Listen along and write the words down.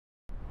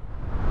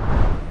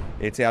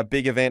It's our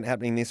big event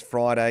happening this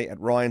Friday at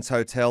Ryan's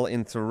Hotel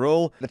in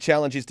Thirroul. The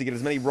challenge is to get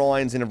as many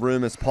Ryans in a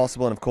room as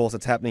possible, and of course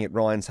it's happening at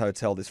Ryan's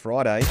Hotel this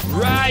Friday.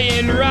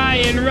 Ryan.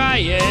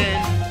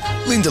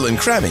 Lyndal and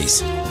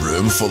Crammy's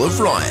Room Full of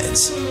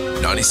Ryans.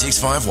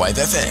 96.5 Wave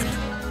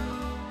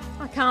FM.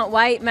 I can't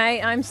wait,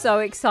 mate. I'm so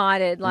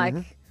excited.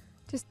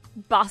 Just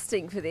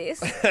busting for this.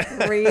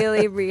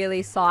 Really,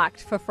 really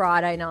psyched for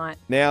Friday night.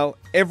 Now,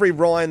 every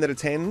Ryan that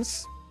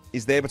attends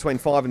is there between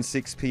 5 and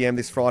 6 p.m.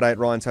 this Friday at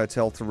Ryan's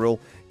Hotel Thirroul.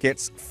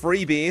 Gets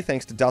free beer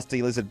thanks to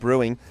Dusty Lizard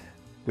Brewing.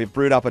 We've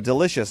brewed up a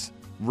delicious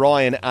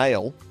Ryan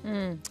Ale,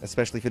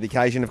 especially for the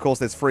occasion. Of course,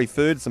 there's free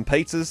food, some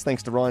pizzas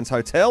thanks to Ryan's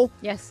Hotel.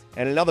 Yes.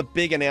 And another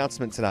big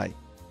announcement today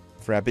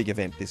for our big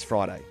event this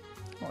Friday.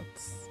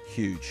 What's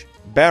Huge.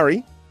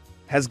 Barry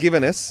has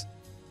given us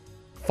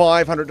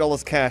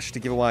 $500 cash to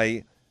give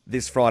away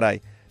this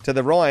Friday to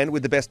the Ryan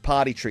with the best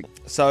party trick.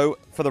 So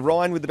for the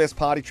Ryan with the best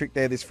party trick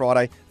there this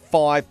Friday,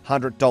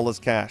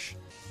 $500 cash.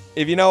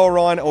 If you know a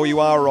Ryan or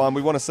you are a Ryan,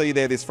 we want to see you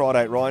there this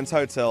Friday at Ryan's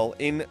Hotel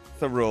in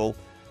Thirroul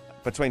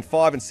between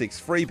 5 and 6.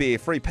 Free beer,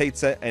 free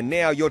pizza, and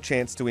now your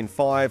chance to win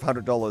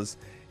 $500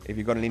 if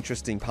you've got an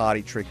interesting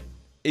party trick.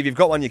 If you've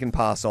got one you can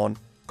pass on,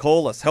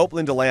 call us. Help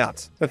Lyndal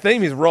out. The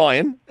theme is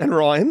Ryan and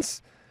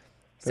Ryans.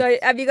 So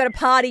have you got a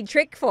party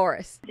trick for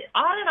us?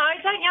 I don't know.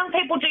 Don't young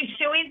people do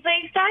shoeys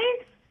these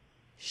days?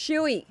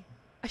 Shoey.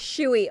 A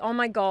shoey. Oh,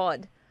 my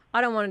God.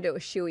 I don't want to do a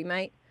shoey,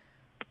 mate.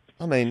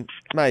 I mean,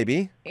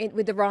 maybe.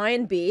 With the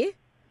Ryan beer.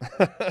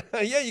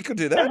 Yeah, you could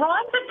do The that.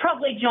 Ryans would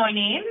probably join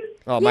in.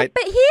 Oh, Yeah, mate.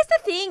 but here's the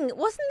thing.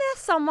 Wasn't there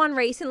someone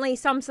recently,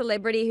 some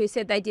celebrity who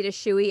said they did a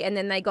shoey and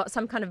then they got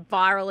some kind of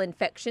viral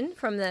infection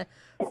from the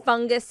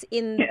fungus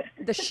in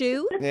the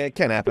shoe? Yeah, it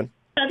can happen.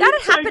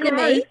 That'd happen to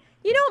me.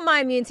 You know what my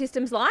immune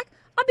system's like?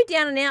 I'll be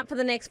down and out for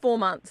the next 4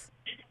 months.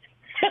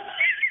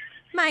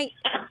 Mate,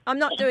 I'm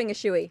not doing a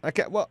shoey.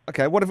 Okay,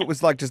 what if it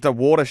was like just a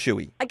water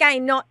shoey?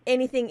 Again, not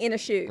anything in a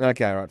shoe.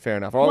 Okay, all right, fair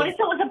enough. What if it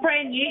was a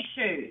brand new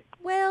shoe?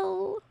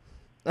 Well,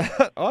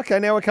 Okay,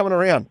 now we're coming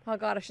around. oh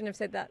God, I shouldn't have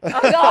said that. Oh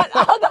God,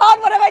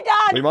 what have I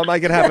done? We might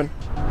make it happen.